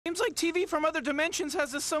Seems like TV from other dimensions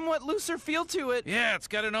has a somewhat looser feel to it. Yeah, it's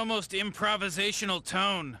got an almost improvisational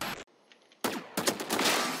tone.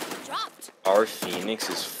 Dropped. Our Phoenix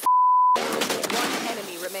is One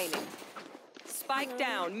enemy remaining. Spike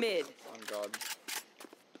down mid. Oh God.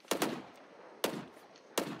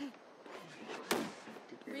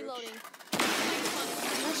 Reloading.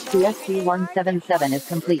 CSC 177 is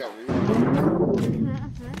complete.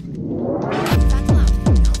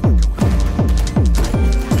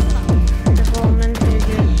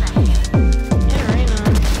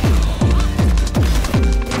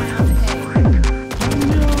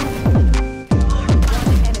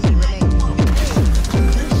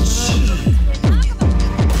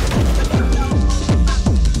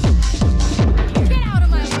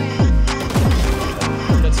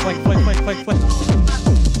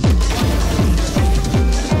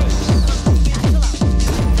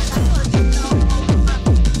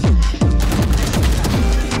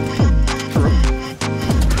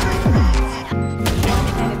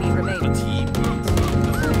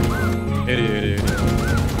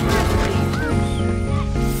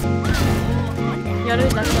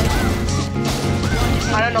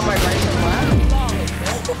 I don't know my right and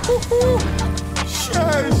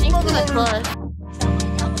left.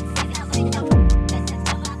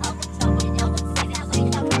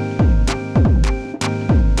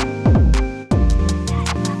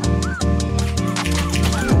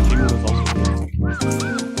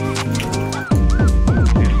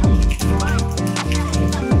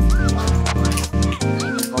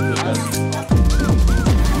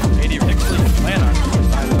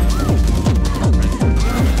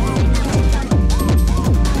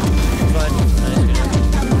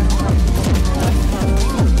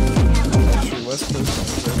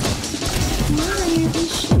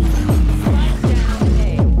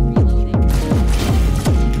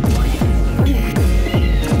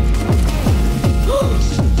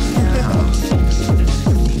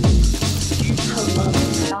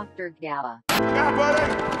 Yeah, buddy!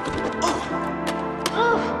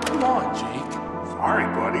 Come on, Jake. Sorry,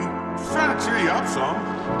 buddy. Just trying to cheer you up some.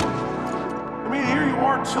 I mean, here you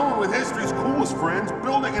are chilling with history's coolest friends,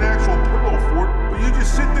 building an actual pillow fort, but you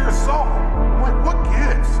just sit there sulking. I'm like, what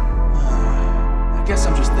gives? I guess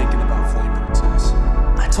I'm just thinking about Flame Princess.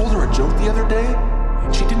 I told her a joke the other day,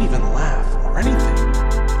 and she didn't even laugh or anything.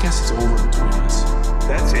 I guess it's over between us.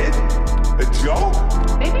 That's it? A joke?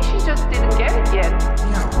 Maybe she just didn't get it yet.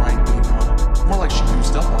 Yeah, right, Mima. More like she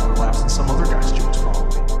used up all her laughs than some other guy's jokes,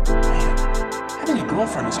 probably. Man, having a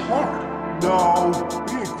girlfriend is hard. No,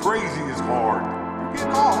 being crazy is hard. You're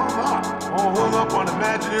getting all hung up on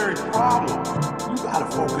imaginary problems. You gotta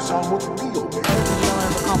focus on what's real, man.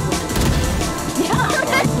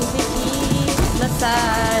 Left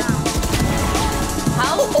side.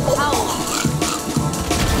 How?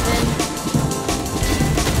 Then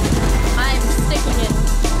I'm sticking it.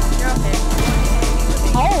 You're okay.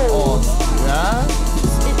 Oh! Yeah?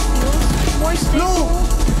 It feels more stable.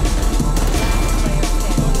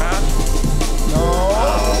 No!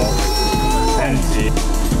 Empty.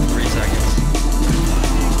 3 seconds.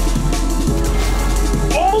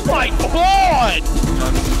 Oh my god!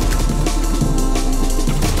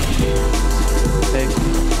 Take.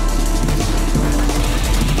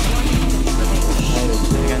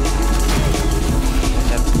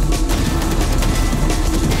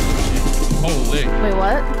 Holy. Wait,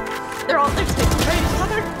 what? They're all next to each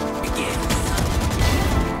other.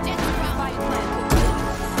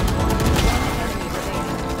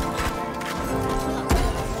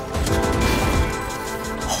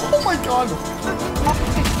 Oh my god!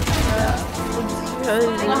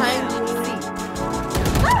 Behind me.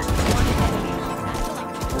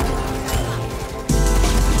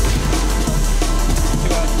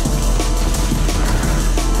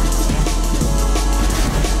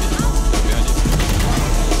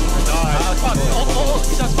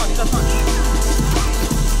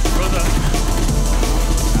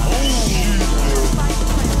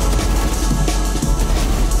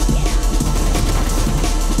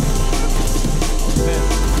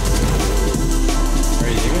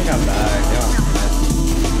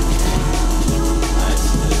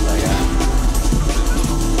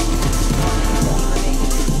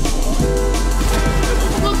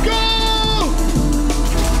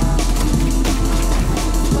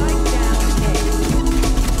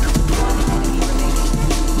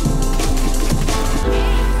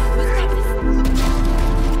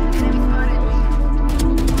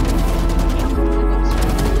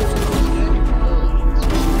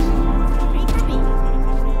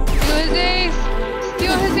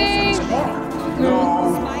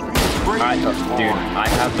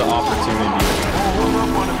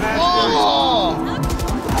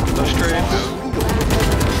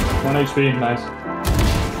 HP, nice.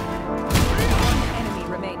 Enemy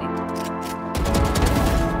remaining.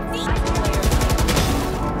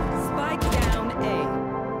 Spike down A.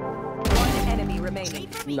 One enemy remaining.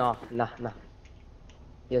 Nah.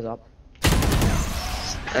 He is up.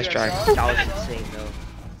 Nice try. That was insane though.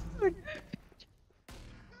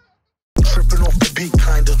 Tripping off the beat,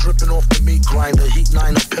 kinda dripping off the meat grinder. Heat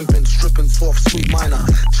niner, pimping, stripping, soft, sweet minor.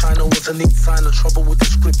 China was a neat sign of trouble with the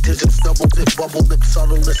script digits. Double dip, bubble lip,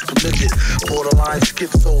 subtle list, midget. Borderline,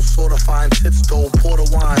 schizo, sorta fine, tits though. Porter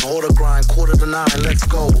wine, order grind, 8:45, let's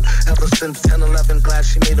go. Ever since 10-11, glad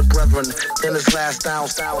she made a brethren. Then his last down,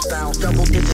 double digit.